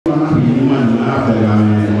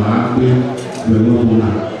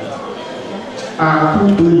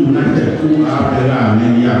Akugbe United who are there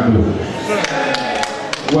many ago.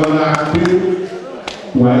 Well, I feel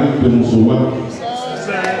why don't so well.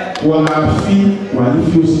 Well, I feel why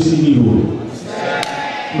you see you.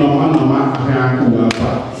 No one, no man can go up.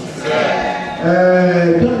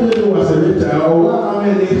 Don't was a little, oh, how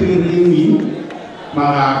many things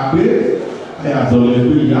my bed? I have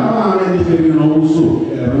only how many things also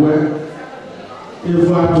everywhere.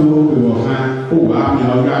 If I do your hand, oh, I'm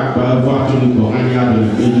your guy, but what to do for any other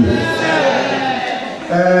video.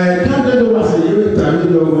 Don't was a year time, you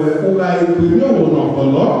know, who I know of the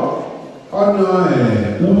law. On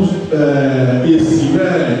who's is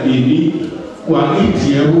any one 8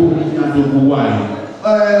 year old and the wine.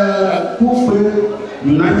 Who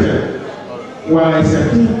United? Why, I said,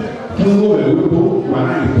 who will when I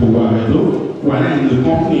go, when I in the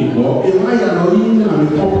company, or if I am in the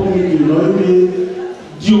company, you know me.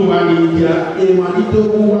 Giovanni, Emanito,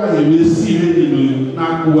 who I will see in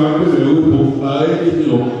Nakua,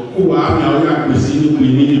 who are now receiving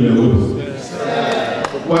the world.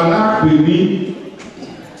 While I believe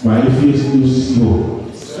my face is slow.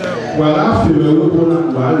 While I feel a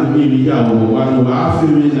woman, while the baby young, while I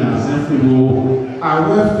feel in a sensible, I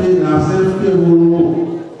will feel a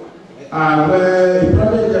sensible. I wear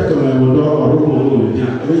private gentlemen or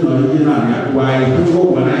why to go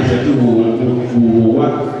when I said to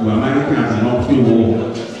what Americans and not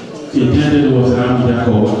people. The intended was around that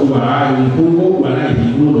call. Why I will go when I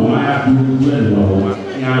did know I have to do well.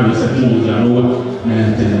 I was setting with Janoa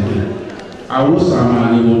and I was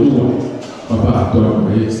someone who will do about God.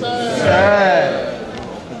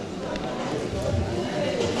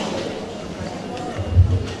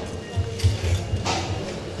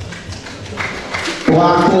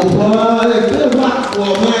 Wako boy, good wako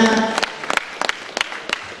man.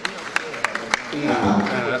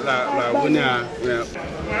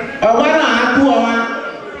 Ọgbọ́n àkú ọmọ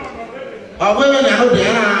ọgbọ́n yẹn ní ọdún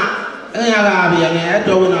yẹn náà ẹ̀yìn ara àbíyẹn ní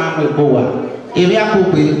ẹ̀dọ́ wọn náà mọ̀ ìbò wa èmi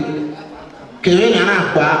àkókò kèrè yẹn náà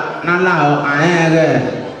pa n'ala àyẹn rẹ̀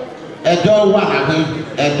ẹ̀dọ́ wà nàgbé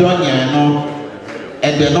ẹ̀dọ́ yẹn nọ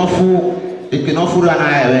ẹ̀dẹ̀ náà fún ìkè náà fúra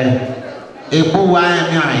náà rẹ̀ ìbò wa yẹn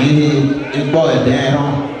ní àyè ìgbọ́ ẹ̀dẹ̀ náà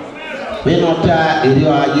bí náà ta èdè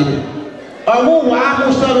ayé ọwọ́ wa mú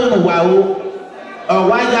sọ́rọ̀ nù wà ó.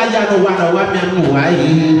 Ọ̀wá yáyá ló wà lọ́wọ́ mi nù wá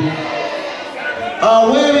yìí.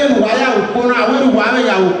 Ọ̀wé wà yà òkúnà, àwọn ìwà rẹ̀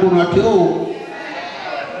yà òkúnà tí ó.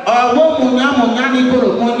 Ọ̀wọ́ mùnyá ní kòrò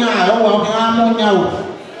múnyá, ọwọ́ ọ̀gá múnyá o.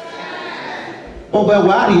 Ọbẹ̀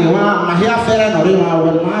wà rí wọn, màá yá fẹ́rẹ̀ nọ̀rí wọn,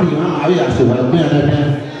 wọ́n máa rí wọn, màá yà sọ̀rọ̀ ẹgbẹ́ rẹ̀ bẹ́ẹ̀.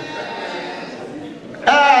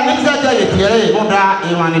 Ní sẹ́jọ́ yìí tiẹ̀ yìí ó dá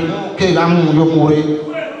ìwà ní kéèyàn mú yókù rí.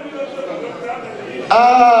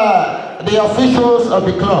 The officials of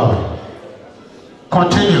the club.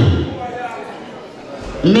 Continue.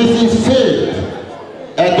 Mrs. Faith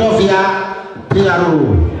Edovia PRO,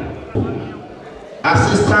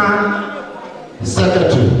 Assistant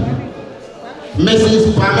Secretary. Mrs.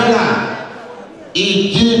 Pamela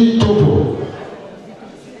Ejin Topo,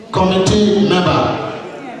 Committee Member.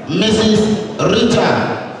 Mrs. Rita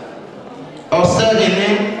Osegene,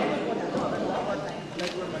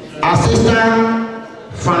 Assistant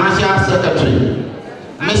Financial Secretary.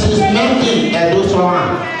 Mrs. Merkin Edosoan,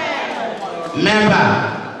 Member.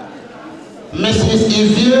 Mrs.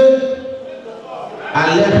 Ivie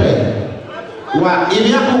Alepe, wa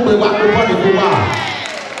ibi akugbe wa kubo ni kuba.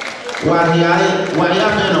 Wa ya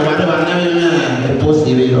fe no wa de ba na me post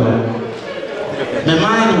ibi yo. Me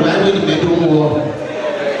mai ni wa ni me do mo.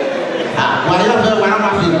 Wa ya fe wa na ma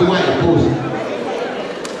fi kuba e post.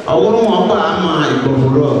 Aworo mo ba ama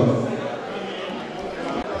ikofuro.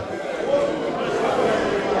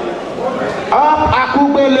 Up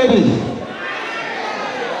Akugbe ladies.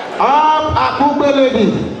 Up Akugbe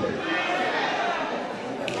ladies.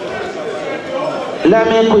 Let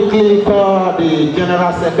me quickly call the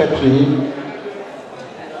General Secretary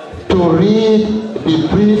to read the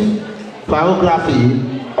brief biography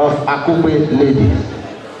of Akugbe ladies.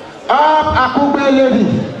 Up Akugbe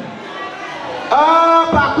ladies.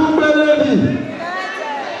 Up Akugbe ladies.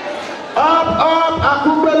 Up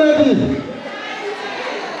Akugbe ladies.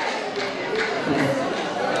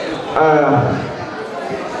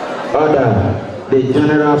 Order, the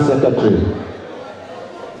General Secretary.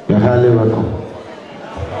 You're highly welcome.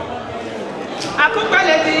 Akugbe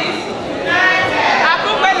ladies.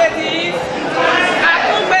 Akugbe ladies.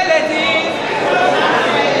 Akugbe ladies.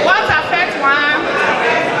 What affect one?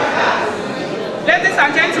 Ladies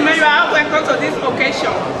and gentlemen, you are welcome to this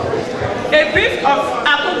occasion. A brief of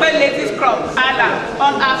Akugbe Ladies Club, Allah,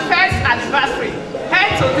 on our first anniversary,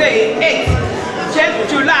 held to today, 8th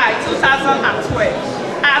July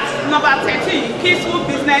 2012, at number 13, Peaceful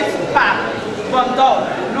Business Park, Bondo,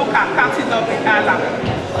 local County Dublin, Ireland.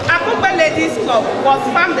 Akugbe Ladies Club was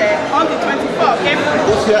founded on the 24th of April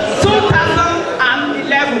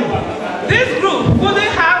 2011. This group wouldn't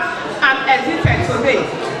have existed today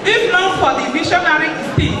if not for the visionary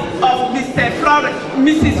instinct of Mrs.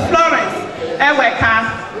 Florence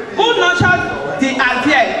Eweka, who nurtured the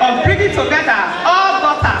idea of bringing together all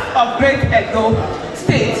daughters of Great Edo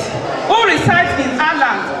State, who reside in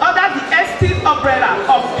Ireland under the esteemed umbrella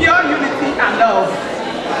of pure unity and love.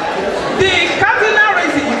 The cardinal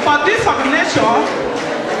reason for this combination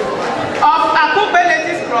of Akugbe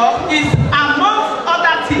Ladies Club is, amongst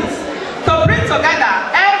other things, to bring together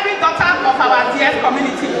every daughter of our dear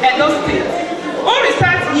community, Edo State, who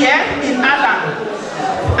resides here in Ireland,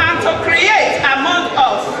 and to create among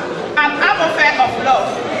us an atmosphere of love,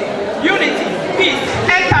 unity, peace,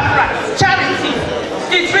 enterprise, charity,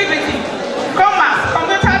 integrity, commerce,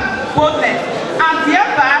 communal boldness, and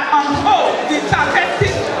thereby uphold the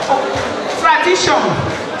fantastic tradition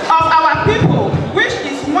of our people, which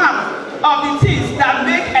is one of the things that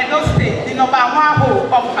make Edo State the #1 home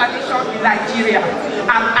of tradition in Nigeria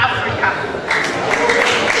and Africa.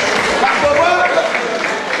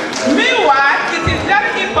 Meanwhile, it is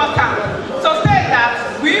very important to say that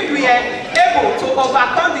we were able to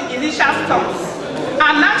overcome the initial storms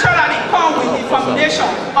and naturally come with the formulation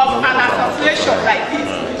of an association like this.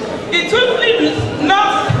 It will be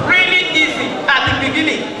not really easy at the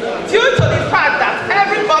beginning due to the fact that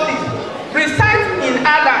everybody resides in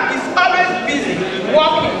Ireland is always busy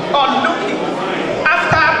working or looking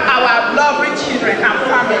after our lovely children and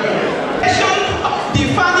family. The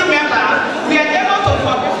family members were able to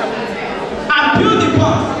forgive and build the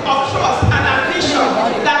bond of trust and ambition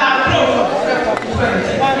that have grown.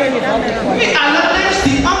 We acknowledge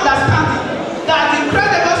the understanding that the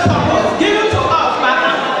incredible support given to us by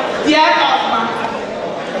our dear husband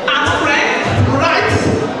and friends right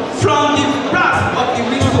from the brass of the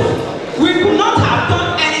whistle. We could not have done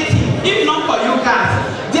anything if not for you guys.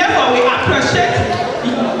 Therefore, we appreciate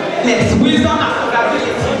this wisdom and capability.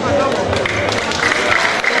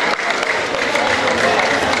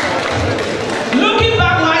 Looking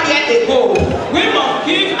back 1 year ago, we must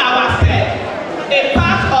give ourselves a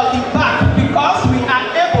pat of the back because we are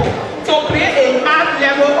able to create a high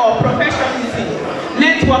level of professionalism,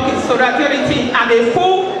 networking, solidarity, and a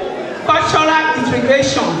full cultural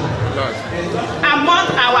integration among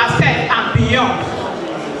ourselves and beyond.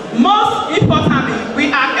 Most importantly, we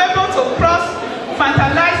are able to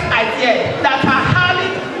cross-fertilize ideas that are highly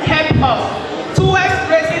help us towards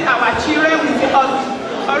raising our children with the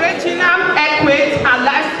original equity and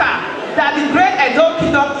lifestyle that the Great Edo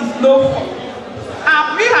Kingdom is known for. And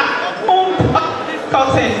we have opened up this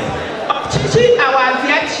content of teaching our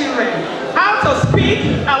dear children how to speak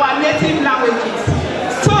our native languages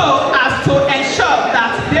so as to ensure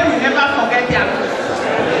that they will never forget their roots.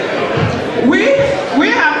 We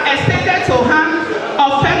have extended to hand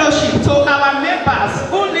of fellowship to our members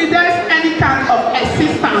who needed any kind of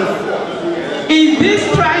assistance in this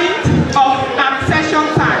trying of recession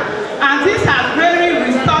time, and this has really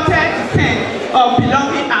restored the sense of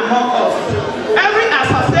belonging among us. Every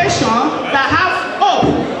association that has hope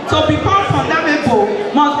to become fundamental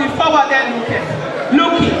must be forwarded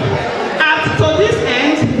looking. And to this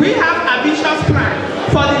end, we have ambitious plans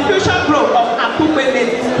for the future growth of Akugbe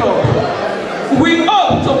Ladies Club. We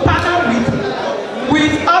hope to partner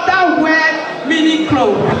with other well-meaning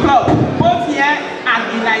clubs, both here and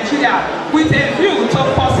in Nigeria, with a view to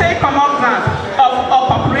foresee common ground of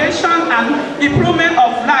cooperation and improvement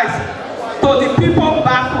of lives to the people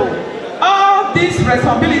back home. All these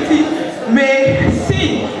responsibilities may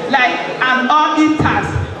seem like an easy task,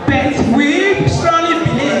 but we strongly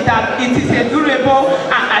believe that it is a durable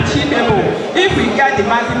and achievable if we get the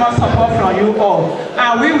maximum support from you all,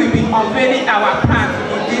 and we will be unveiling our plans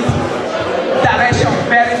in this direction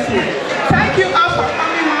very soon. Thank you all for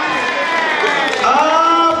coming.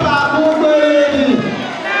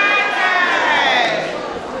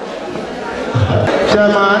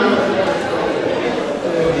 Chairman,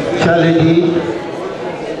 Charlie,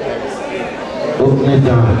 open it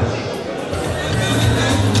down.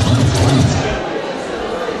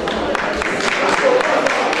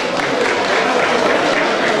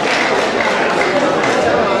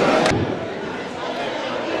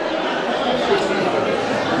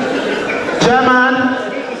 Chairman,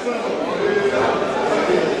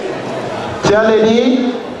 Chairlady,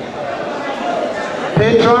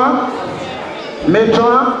 Patron,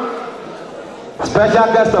 Matron, special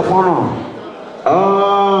guest of honor,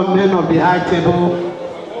 all men of the high table,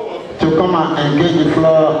 to come and engage the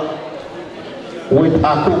floor with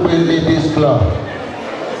Akugbe Disc Club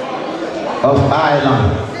of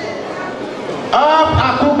Ireland. Up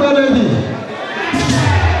Akugbe Lady!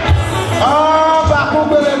 Up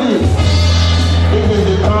Akugbe Lady! It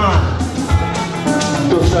is the time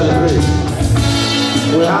to celebrate.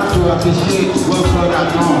 We have to appreciate what God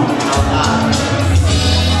has done in our lives.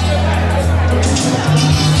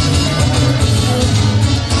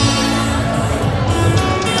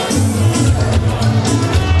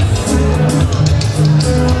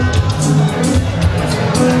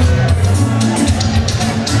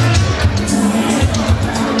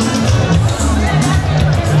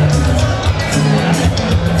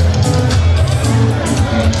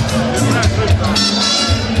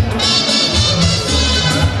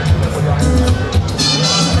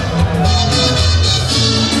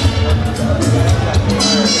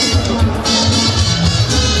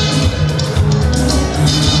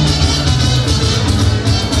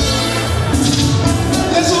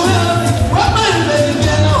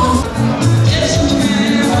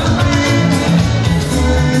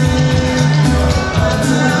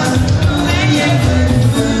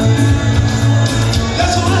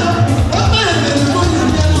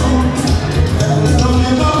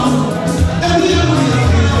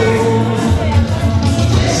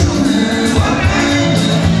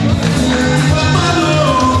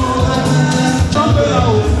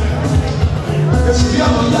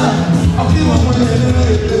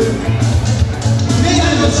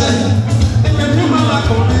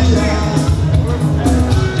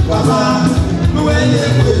 Baba,